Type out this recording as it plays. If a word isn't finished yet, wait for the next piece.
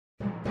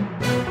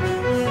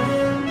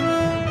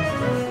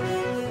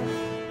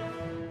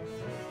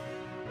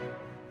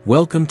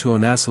Welcome to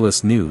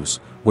Onasilus News,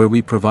 where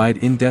we provide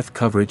in-depth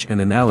coverage and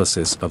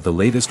analysis of the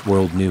latest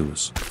world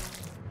news.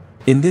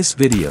 In this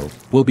video,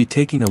 we'll be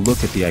taking a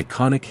look at the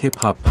iconic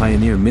hip-hop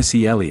pioneer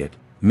Missy Elliott.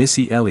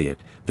 Missy Elliott,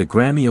 the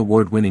Grammy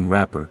Award-winning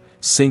rapper,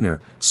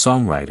 singer,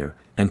 songwriter,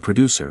 and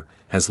producer,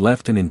 has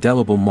left an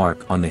indelible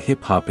mark on the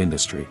hip-hop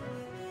industry.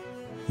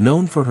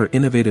 Known for her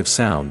innovative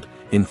sound,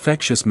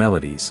 infectious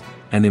melodies,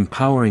 and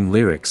empowering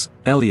lyrics,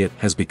 Elliott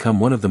has become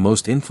one of the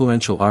most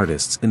influential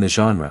artists in the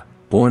genre.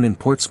 Born in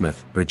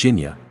Portsmouth,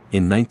 Virginia,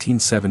 in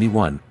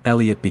 1971,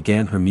 Elliott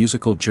began her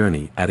musical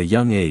journey at a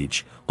young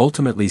age,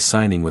 ultimately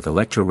signing with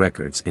Elektra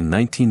Records in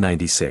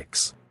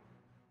 1996.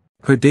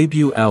 Her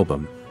debut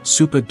album,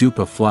 Supa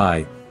Dupa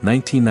Fly,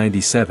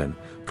 1997,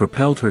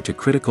 propelled her to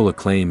critical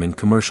acclaim and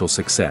commercial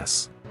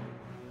success.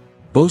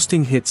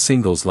 Boasting hit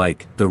singles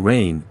like The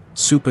Rain,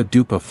 Supa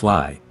Dupa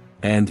Fly,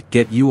 and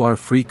Get Your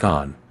Freak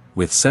On,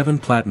 with 7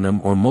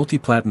 platinum or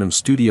multi-platinum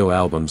studio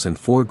albums and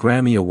 4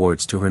 Grammy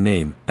Awards to her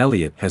name,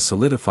 Elliott has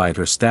solidified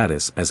her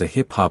status as a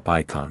hip-hop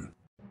icon.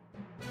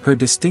 Her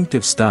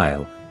distinctive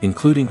style,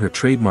 including her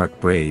trademark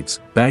braids,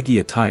 baggy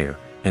attire,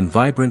 and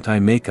vibrant eye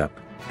makeup,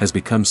 has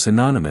become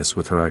synonymous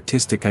with her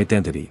artistic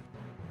identity.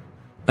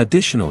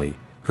 Additionally,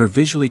 her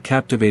visually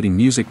captivating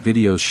music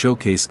videos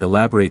showcase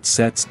elaborate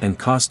sets and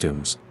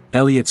costumes.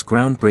 Elliott's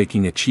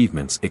groundbreaking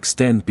achievements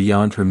extend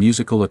beyond her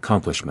musical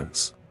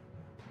accomplishments.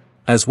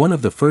 As one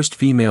of the first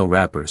female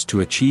rappers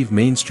to achieve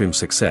mainstream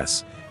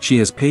success, she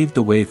has paved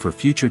the way for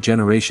future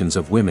generations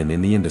of women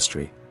in the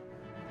industry.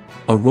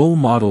 A role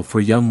model for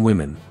young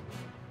women,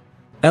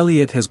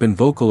 Elliott has been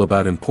vocal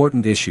about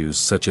important issues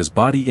such as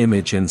body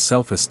image and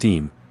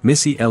self-esteem.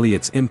 Missy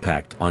Elliott's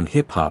impact on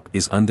hip-hop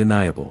is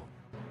undeniable.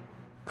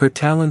 Her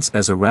talents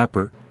as a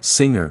rapper,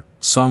 singer,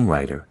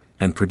 songwriter,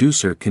 and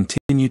producer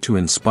continue to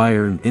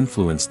inspire and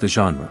influence the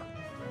genre.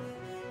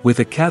 With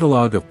a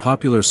catalog of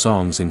popular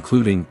songs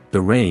including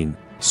The Rain,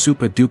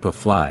 Supa Dupa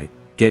Fly,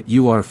 Get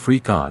Your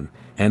Freak On,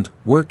 and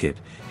Work It,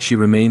 she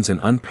remains an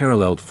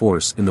unparalleled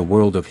force in the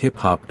world of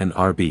hip-hop and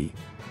R&B.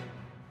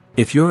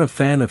 If you're a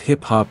fan of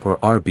hip-hop or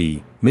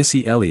R&B,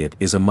 Missy Elliott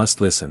is a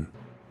must-listen.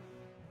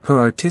 Her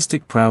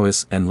artistic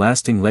prowess and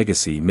lasting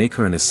legacy make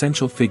her an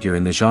essential figure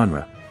in the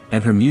genre,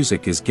 and her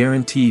music is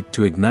guaranteed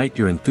to ignite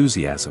your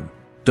enthusiasm.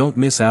 Don't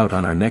miss out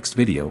on our next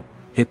video.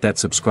 Hit that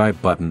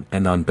subscribe button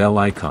and on bell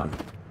icon.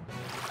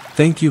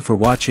 Thank you for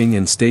watching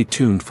and stay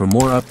tuned for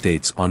more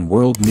updates on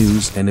world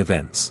news and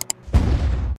events.